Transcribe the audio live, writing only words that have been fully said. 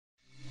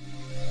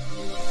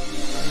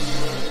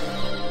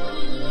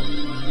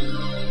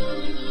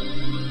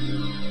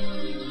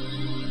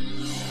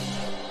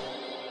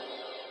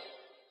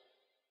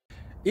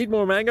Eat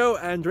more mango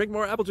and drink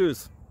more apple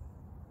juice.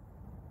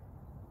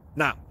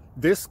 Now,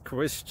 this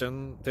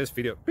video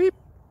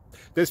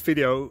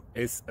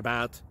is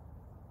about...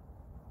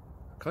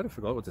 I kind of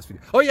forgot what this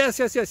video... Oh, yes.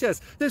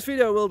 This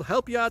video will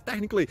help you out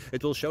technically.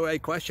 It will show a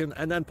question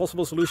and then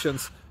possible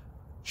solutions.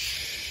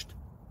 Shh.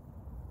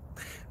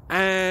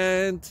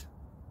 And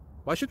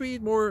why should we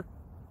eat more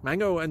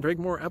mango and drink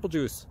more apple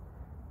juice?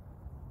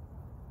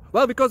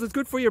 Well, because it's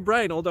good for your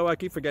brain, although I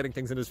keep forgetting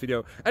things in this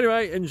video.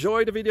 Anyway,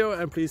 enjoy the video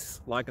and please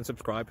like and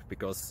subscribe,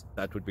 because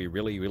that would be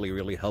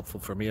really helpful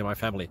for me and my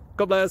family.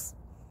 God bless!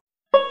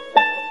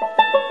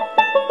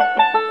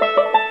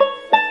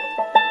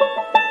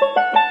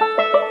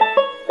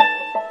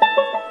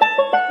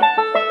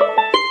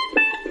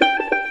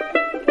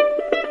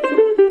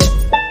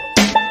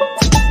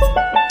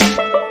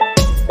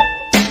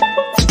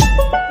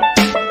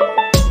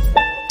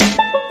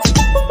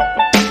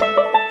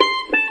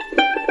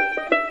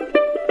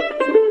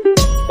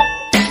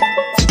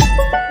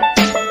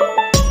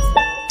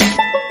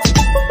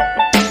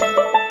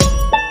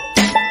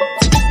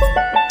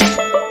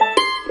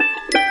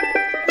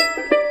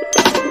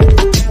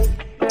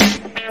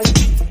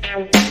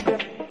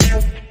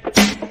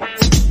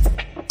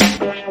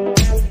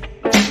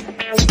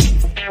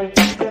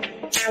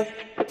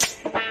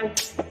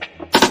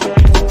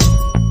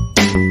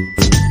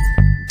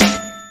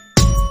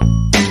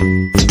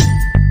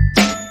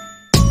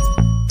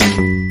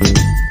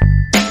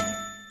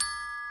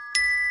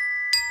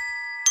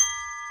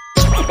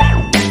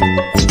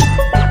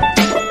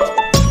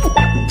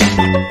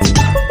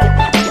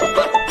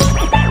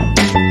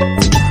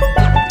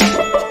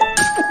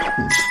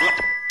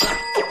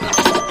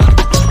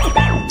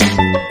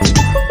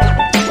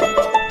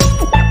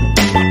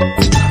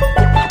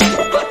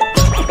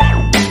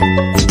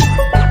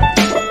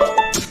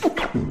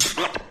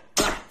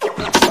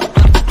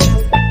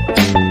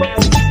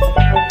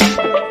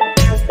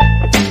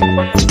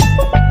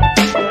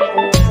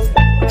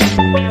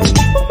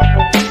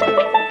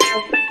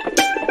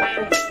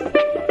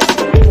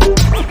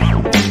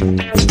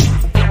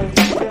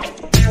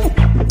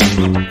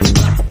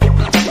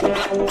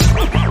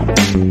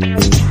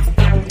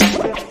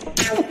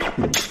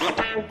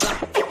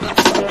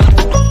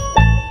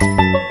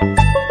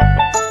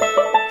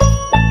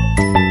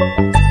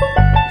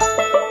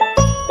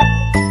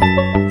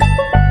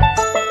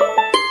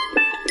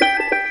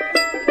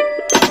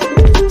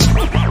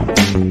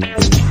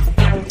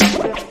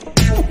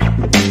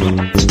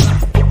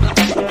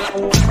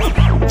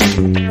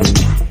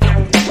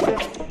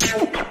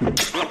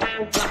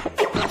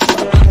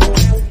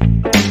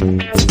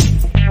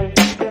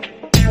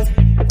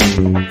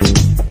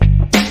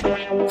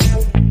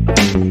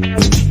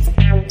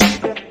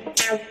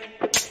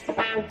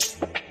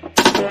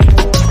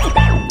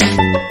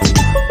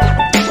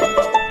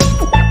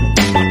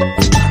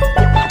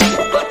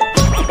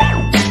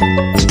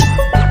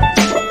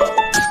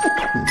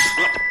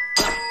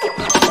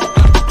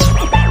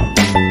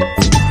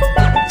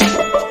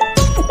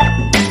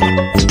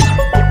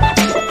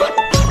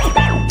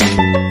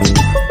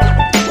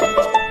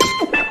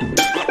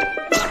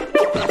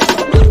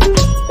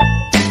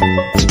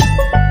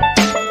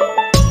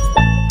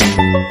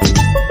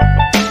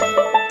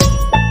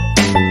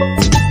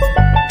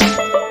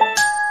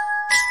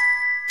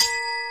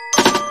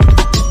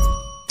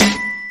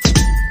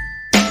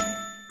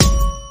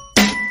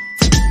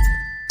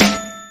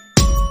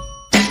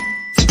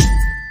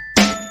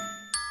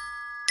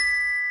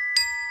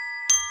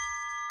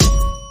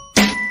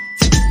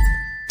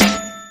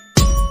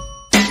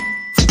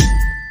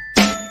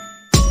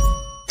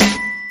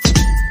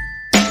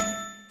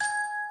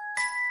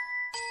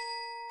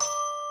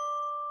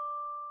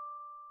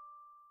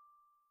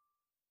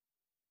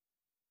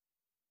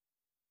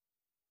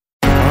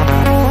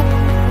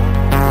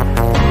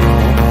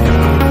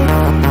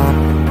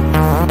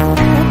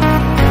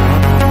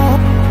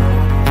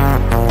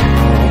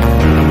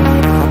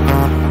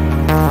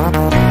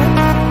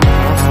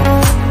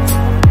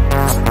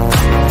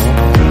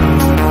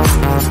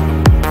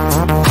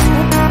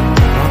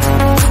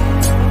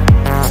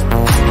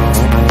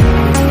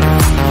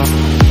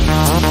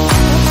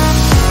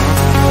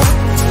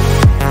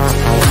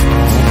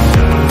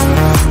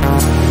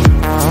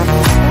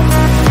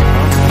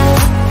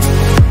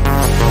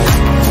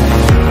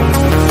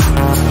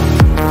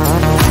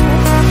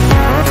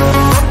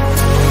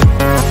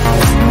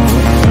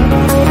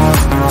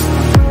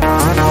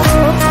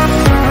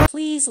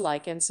 Please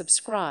like and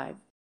subscribe.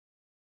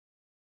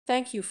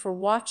 Thank you for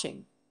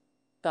watching.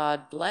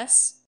 God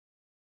bless.